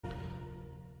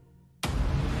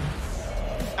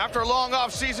After a long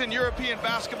off-season, European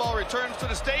basketball returns to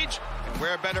the stage. And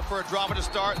where better for a drama to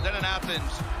start than in Athens?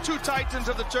 Two titans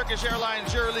of the Turkish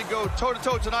Airlines Euroleague go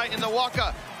toe-to-toe tonight in the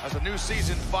Waka as the new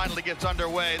season finally gets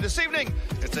underway. This evening,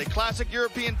 it's a classic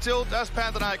European tilt as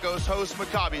Panathinaikos hosts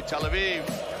Maccabi Tel Aviv.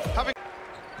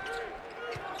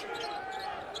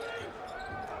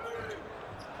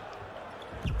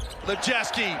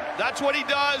 Lojeski, that's what he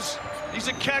does. He's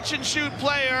a catch-and-shoot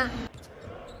player.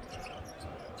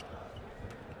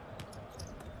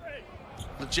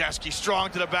 Lojeski strong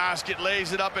to the basket,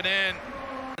 lays it up and in.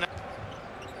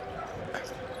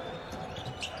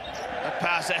 That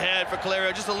pass ahead for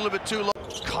Calerio, just a little bit too low.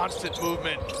 Constant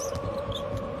movement.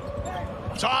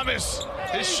 Thomas,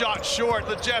 his shot short.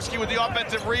 Lojeski with the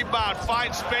offensive rebound,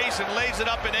 finds space and lays it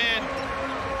up and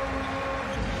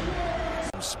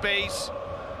in. Space,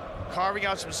 carving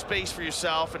out some space for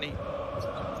yourself, and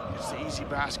it's the easy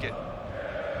basket.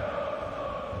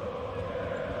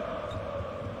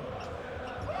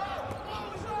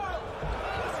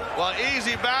 Well,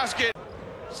 easy basket.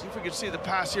 See if we can see the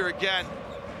pass here again.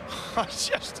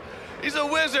 He's a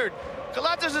wizard.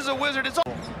 Kalatas is a wizard. It's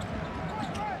all.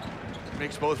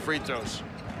 Makes both free throws.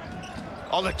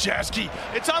 Oh, Lojeski.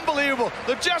 It's unbelievable.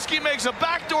 Lojeski makes a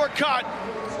backdoor cut.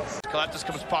 Kalatas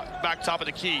comes back top of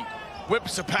the key.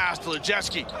 Whips a pass to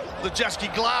Lojeski.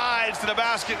 Lojeski glides to the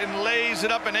basket and lays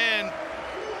it up and in.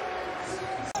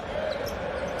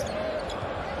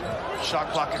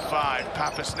 Shot clock at 5.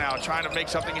 Pappas now trying to make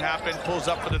something happen. Pulls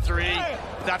up for the 3.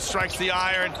 That strikes the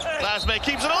iron. Lasme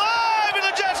keeps it alive, and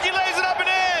Lojeski lays it up and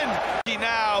in.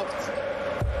 Now,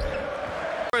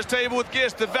 first table with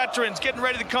Gist, the veterans getting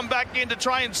ready to come back in to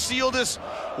try and seal this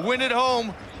win at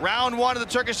home. Round 1 of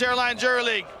the Turkish Airlines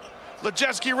Euroleague.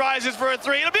 Lojeski rises for a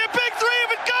 3. It'll be a big 3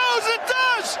 if it goes. It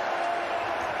does.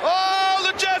 Oh,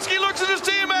 Lojeski looks at his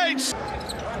teammates.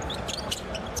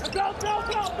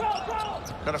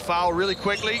 Got a foul really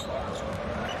quickly.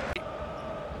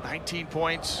 19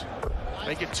 points.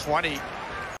 Make it 20.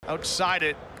 Outside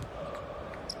it.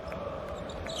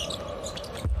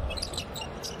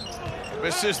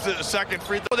 Misses the second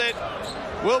free throw with it.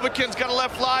 Wilbekin's got a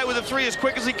left fly with a 3 as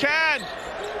quick as he can.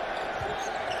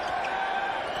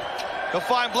 He'll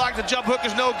find Black. The jump hook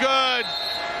is no good.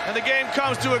 And the game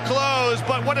comes to a close.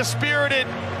 But what a spirited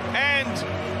end.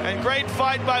 And great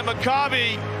fight by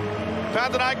Maccabi.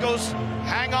 Panathinaikos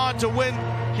hang on to win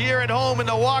here at home in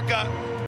the Waka.